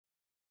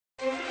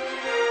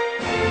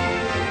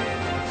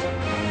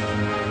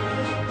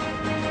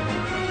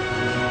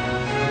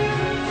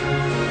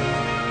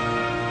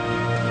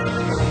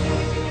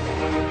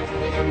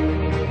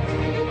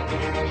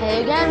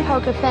again,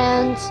 Poke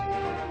fans.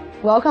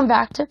 Welcome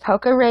back to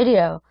Poke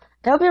Radio.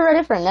 I hope you're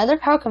ready for another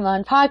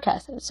Pokemon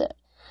podcast episode.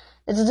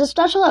 This is a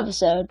special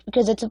episode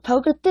because it's a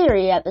Poke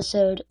Theory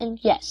episode, and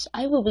yes,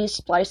 I will be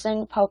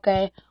splicing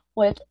Poke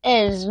with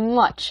as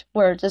much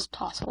words as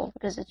possible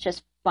because it's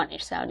just funny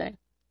sounding.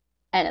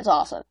 And it's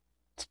awesome.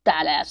 It's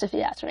badass if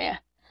you ask me.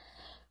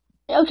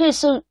 Okay,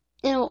 so,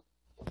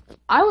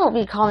 I won't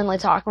be commonly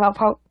talking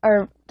about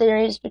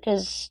theories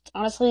because,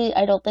 honestly,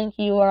 I don't think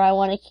you or I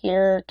want to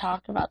hear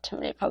talk about too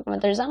many Pokemon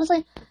theories.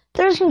 Honestly,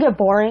 theories can get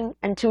boring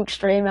and too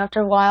extreme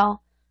after a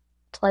while.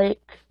 And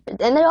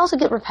they also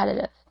get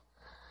repetitive.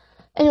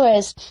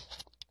 Anyways,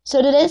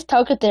 so today's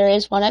Poke Theory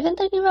is one I've been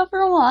thinking about for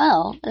a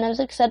while, and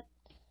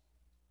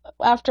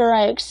after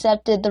I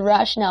accepted the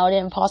rationality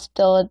and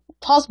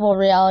possible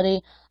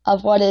reality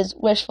of what is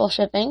wishful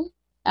shipping,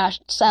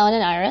 Silent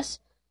and Iris,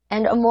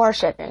 and Amore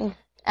shipping,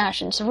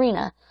 Ash and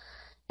Serena.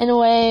 In a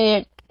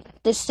way,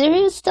 this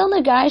theory is still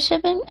the guy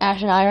shipping,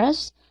 Ash and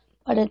Iris,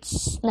 but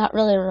it's not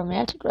really a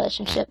romantic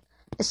relationship.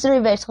 This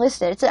theory basically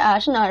states that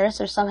Ash and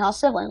Iris are somehow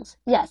siblings.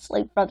 Yes,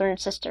 like brother and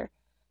sister.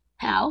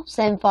 How?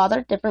 Same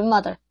father, different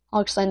mother. I'll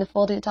explain the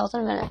full details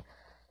in a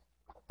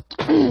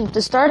minute.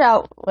 To start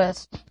out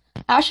with,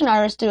 Ash and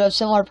Iris do have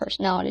similar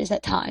personalities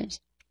at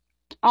times.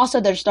 Also,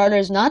 their starter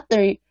is not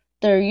the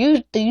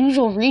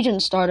usual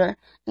region starter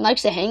and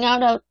likes to hang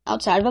out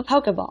outside of a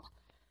Pokeball.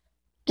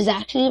 Does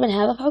Ash even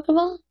have a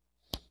Pokeball?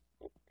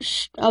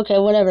 Okay,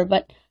 whatever,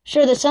 but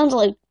sure, this sounds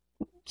like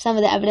some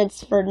of the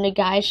evidence for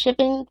Nagai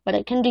shipping, but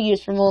it can be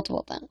used for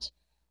multiple things.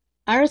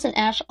 Iris and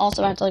Ash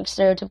also act like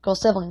stereotypical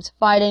siblings,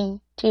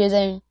 fighting,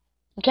 teasing,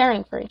 and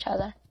caring for each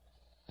other.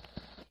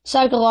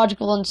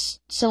 Psychological and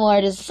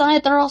similarities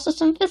aside, there are also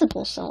some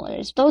physical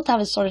similarities. Both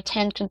have a sort of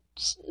tan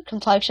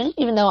complexion,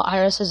 even though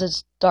Iris's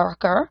is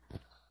darker.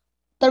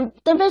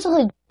 They're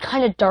basically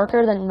kind of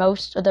darker than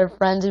most of their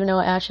friends, even though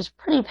Ash is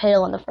pretty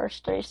pale in the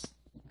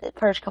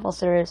first couple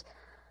series.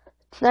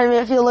 I mean,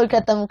 if you look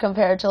at them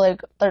compared to,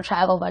 their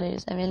travel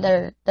buddies, I mean,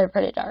 they're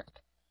pretty dark.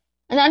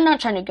 And I'm not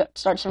trying to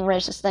start some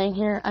racist thing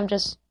here. I'm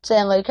just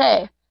saying,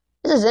 hey,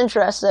 this is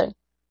interesting.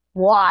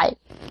 Why?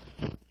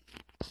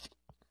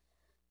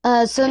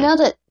 So now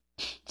that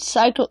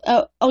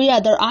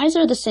their eyes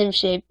are the same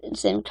shape,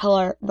 same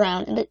color,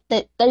 brown, and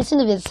they seem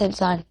to be the same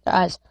size, their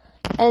eyes.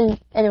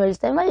 And anyways,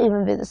 they might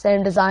even be the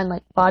same design,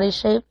 like body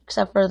shape,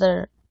 except for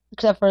the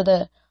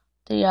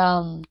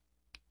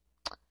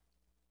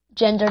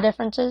gender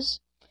differences.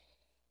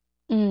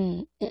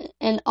 And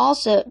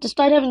also,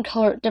 despite having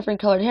different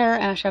colored hair,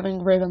 Ash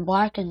having red and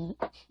black, and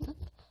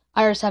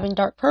Iris having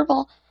dark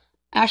purple,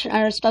 Ash and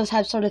Iris both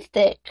have sort of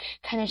thick,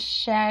 kind of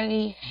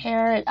shaggy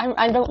hair.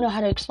 I don't know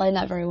how to explain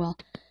that very well.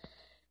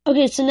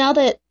 Okay, so now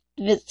that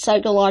the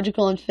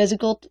psychological and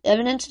physical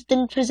evidence has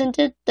been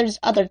presented, there's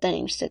other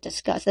things to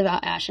discuss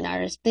about Ash and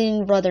Iris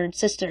being brother and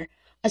sister,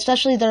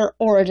 especially their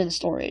origin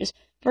stories.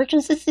 For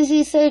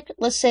consistency's sake,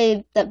 let's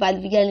say that by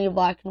the beginning of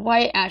Black and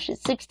White, Ash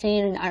is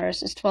 16 and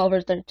Iris is 12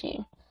 or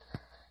 13.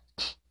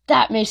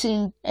 That may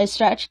seem a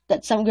stretch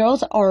that some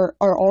girls are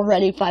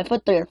already 5'3"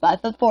 or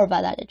 5'4"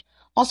 by that age.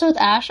 Also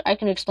with Ash, I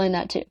can explain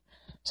that too.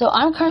 So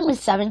I'm currently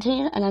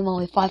 17 and I'm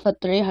only 5'3",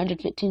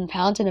 115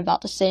 pounds, and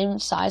about the same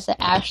size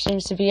that Ash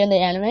seems to be in the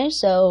anime.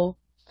 So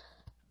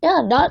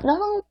yeah, not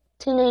all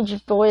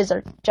teenage boys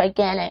are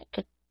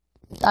gigantic.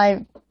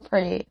 I'm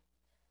pretty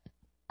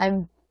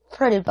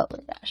bubbly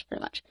Ash,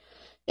 pretty much.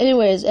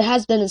 Anyways, it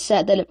has been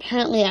said that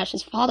apparently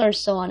Ash's father is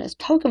still on his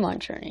Pokemon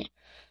journey.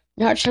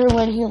 Not sure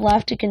when he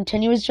left to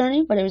continue his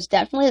journey, but it was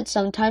definitely at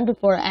some time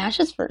before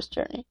Ash's first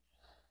journey,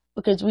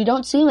 because we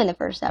don't see him in the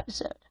first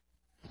episode.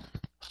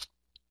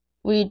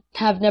 We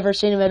have never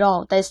seen him at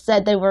all. They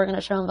said they were going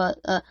to show him, but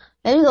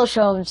maybe they'll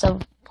show him at some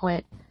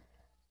point.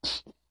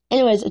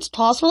 Anyways, it's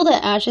possible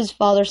that Ash's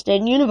father stayed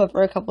in Unova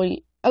for a couple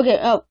years. Okay,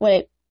 oh,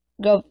 wait.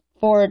 Go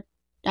forward.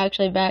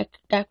 Actually, back.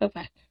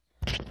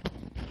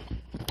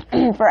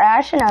 For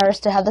Ash and Iris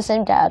to have the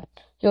same dad,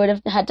 he would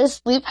have had to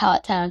leave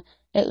Pallet Town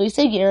at least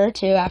a year or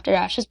two after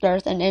Ash's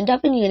birth and end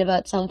up in Unova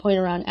at some point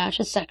around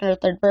Ash's second or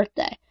third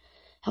birthday.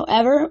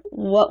 However,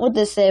 what would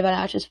this say about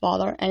Ash's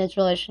father and his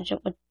relationship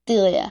with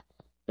Delia?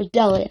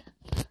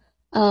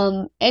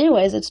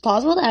 Anyways, it's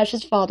possible that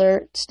Ash's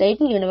father stayed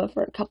in Unova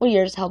for a couple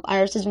years to help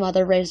Iris'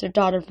 mother raise their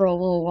daughter for a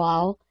little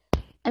while.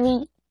 I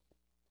mean,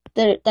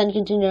 then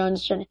continued on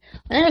his journey.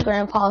 I had a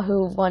grandpa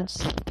who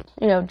once,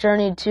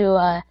 journeyed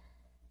to,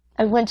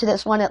 I went to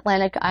this one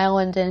Atlantic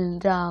island,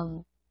 and,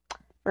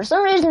 for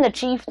some reason the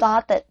chief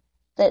thought that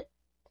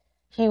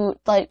he would,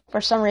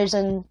 for some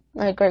reason,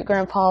 my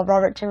great-grandpa,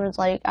 Robert Timmons,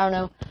 I don't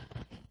know,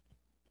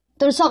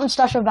 there was something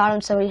special about him,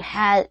 so he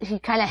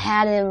kind of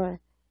had him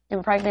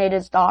impregnate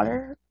his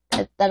daughter.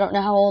 I don't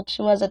know how old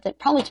she was. I think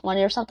probably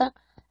 20 or something.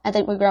 I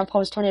think my grandpa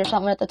was 20 or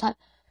something at the time.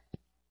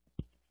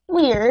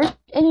 Weird.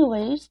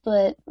 Anyways,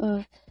 but,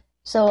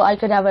 so I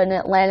could have an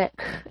Atlantic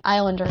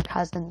Islander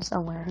cousin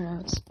somewhere, who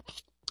knows.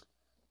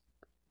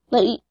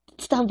 But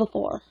it's done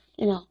before,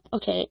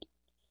 okay.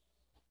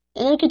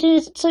 And I could do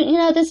this, so,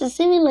 this is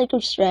seeming like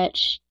a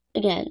stretch,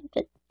 again,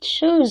 but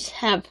shows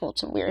have pulled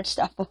some weird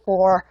stuff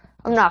before.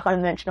 I'm not going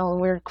to mention all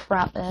the weird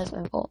crap that has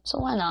been pulled, so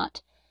why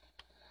not?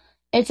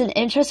 It's an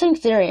interesting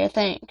theory, I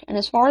think, and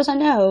as far as I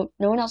know,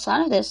 no one else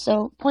thought of this,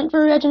 so point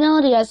for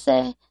originality, I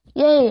say.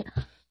 Yay!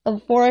 But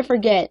before I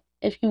forget,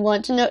 if you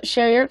want to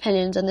share your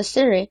opinions on this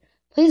theory,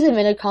 please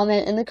submit a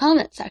comment in the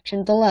comment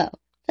section below.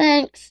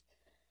 Thanks!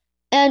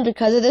 And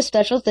because of this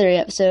special theory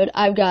episode,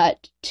 I've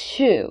got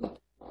 2.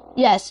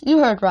 Yes, you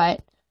heard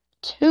right.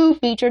 2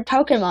 featured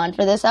Pokémon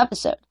for this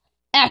episode.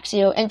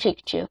 Axew and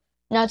Pikachu.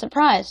 Not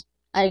surprised,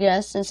 I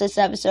guess, since this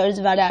episode is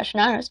about Ash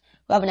and Iris,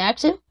 who have an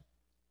Axew.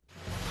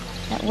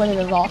 What are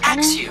the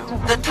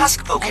Axew, the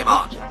tusk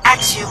Pokémon.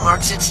 Axew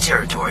marks its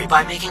territory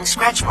by making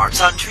scratch marks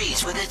on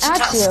trees with its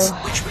tusks,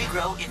 which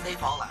regrow if they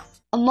fall out.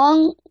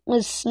 Among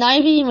with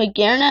Snivy,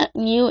 Magearna,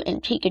 Mew,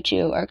 and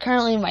Pikachu are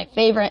currently my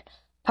favorite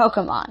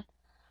Pokémon.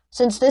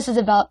 Since this is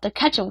about the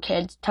Ketchum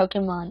kids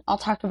Pokémon, I'll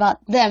talk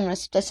about them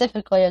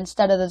specifically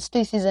instead of the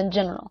species in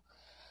general.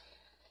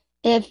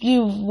 If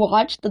you've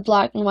watched the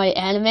black and white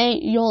anime,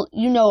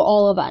 you know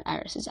all about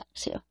Iris's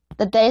Axew.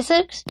 The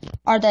basics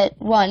are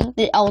that 1,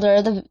 the elder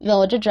of the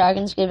village of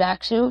dragons gave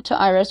Axew to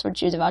Iris when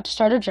she was about to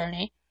start her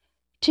journey.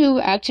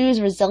 2, Axew is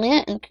a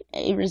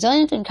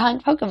resilient and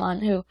kind Pokemon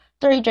who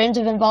 3 dreams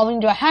of evolving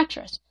into a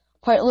Haxorus.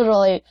 Quite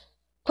literally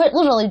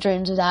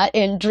dreams of that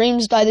in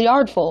Dreams by the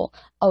Yardful.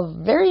 A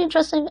very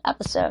interesting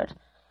episode.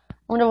 I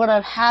wonder what would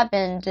have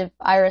happened if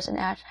Iris and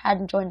Ash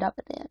hadn't joined up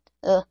at the end.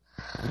 Ugh.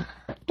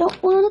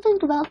 Don't want to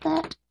think about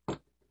that.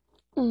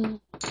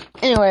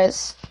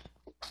 Anyways.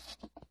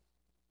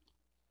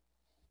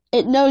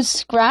 It knows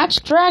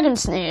Scratch, Dragon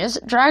Sneeze,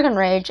 Dragon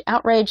Rage,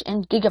 Outrage,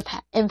 and Giga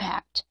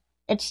Impact.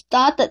 It's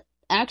thought that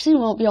Axew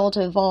won't be able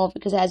to evolve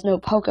because it has no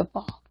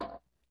Pokeball.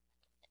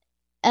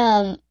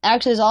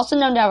 Axew is also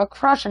known to have a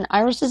crush on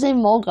Iris's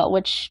Emolga,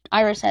 which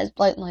Iris has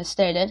blatantly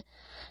stated.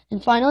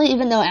 And finally,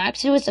 even though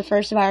Axew is the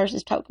first of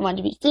Iris's Pokemon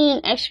to be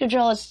seen,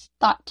 Excadrill is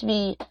thought to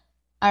be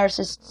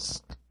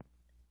Iris's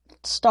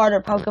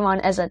starter Pokemon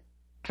as a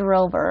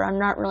Drillbur. I'm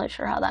not really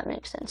sure how that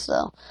makes sense,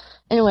 though.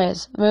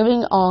 Anyways,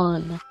 moving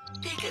on.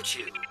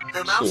 Pikachu,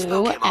 the mouse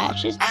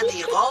Pokémon, and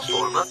the evolved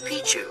form of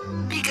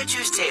Pichu.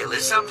 Pikachu's tail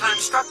is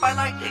sometimes struck by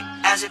lightning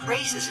as it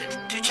raises it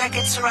to check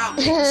its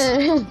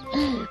surroundings.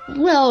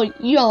 Well,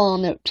 you all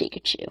know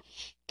Pikachu.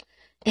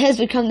 It has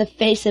become the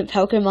face of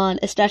Pokemon,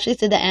 especially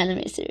through the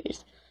anime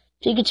series.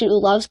 Pikachu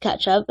loves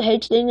Ketchum,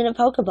 hates being in a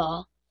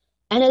Pokeball,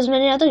 and has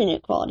many other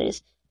unique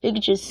qualities.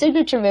 Pikachu's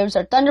signature moves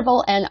are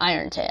Thunderbolt and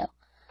Iron Tail.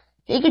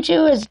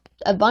 Pikachu has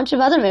a bunch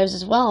of other moves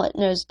as well. It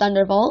knows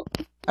Thunderbolt,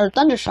 or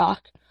Thundershock,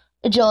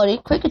 Agility,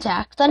 Quick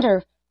Attack,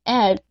 Thunder,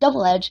 and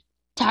Double Edge,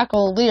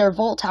 Tackle, Leer,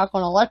 Volt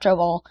Tackle, and Electro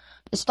Ball.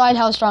 Despite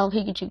how strong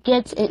Pikachu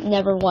gets, it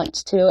never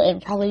wants to,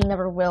 and probably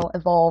never will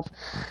evolve.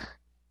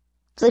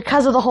 It's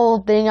because of the whole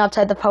being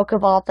outside the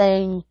Pokeball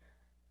thing,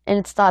 and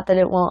it's thought that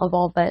it won't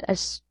evolve, but I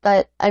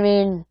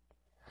don't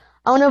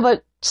know,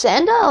 but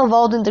Sanda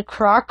evolved into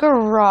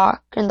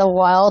Krokorok in the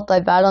wild by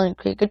battling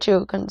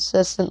Pikachu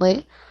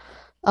consistently.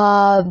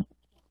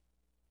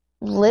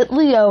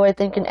 Litleo, I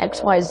think, in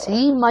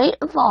XYZ might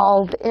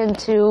evolve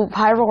into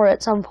Pyroar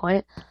at some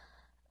point.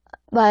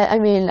 But, I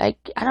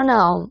don't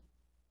know.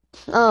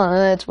 Oh,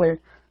 that's weird.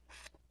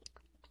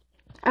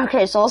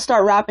 Okay, so I'll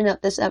start wrapping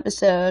up this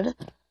episode.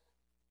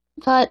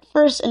 But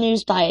first, a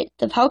news bite.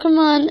 The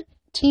Pokemon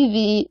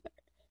TV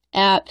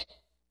app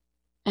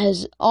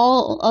has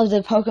all of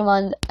the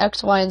Pokemon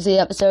X, Y, and Z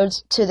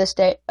episodes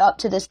up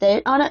to this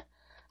date on it.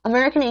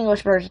 American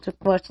English version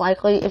most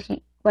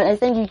likely, but I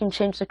think you can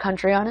change the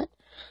country on it.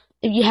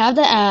 If you have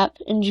the app,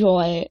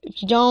 enjoy.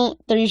 If you don't,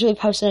 they're usually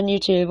posted on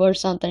YouTube or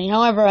something.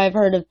 However, I've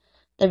heard of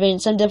there being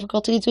some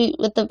difficulties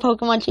with the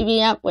Pokemon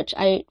TV app, which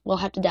I will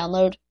have to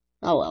download.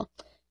 Oh well.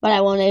 But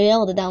I won't be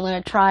able to download it.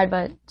 I tried,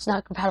 but it's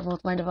not compatible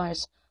with my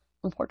device,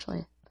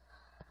 unfortunately.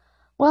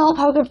 Well,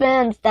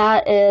 Pokefans,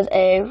 that is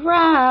a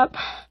wrap.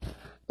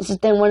 This has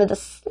been one of the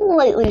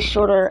slightly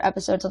shorter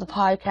episodes of the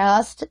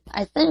podcast,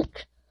 I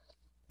think.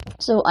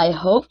 So I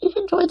hope you've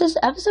enjoyed this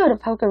episode of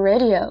Poke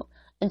Radio.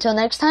 Until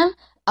next time,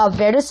 Auf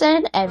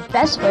Wiedersehen and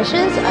best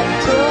wishes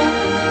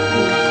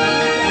until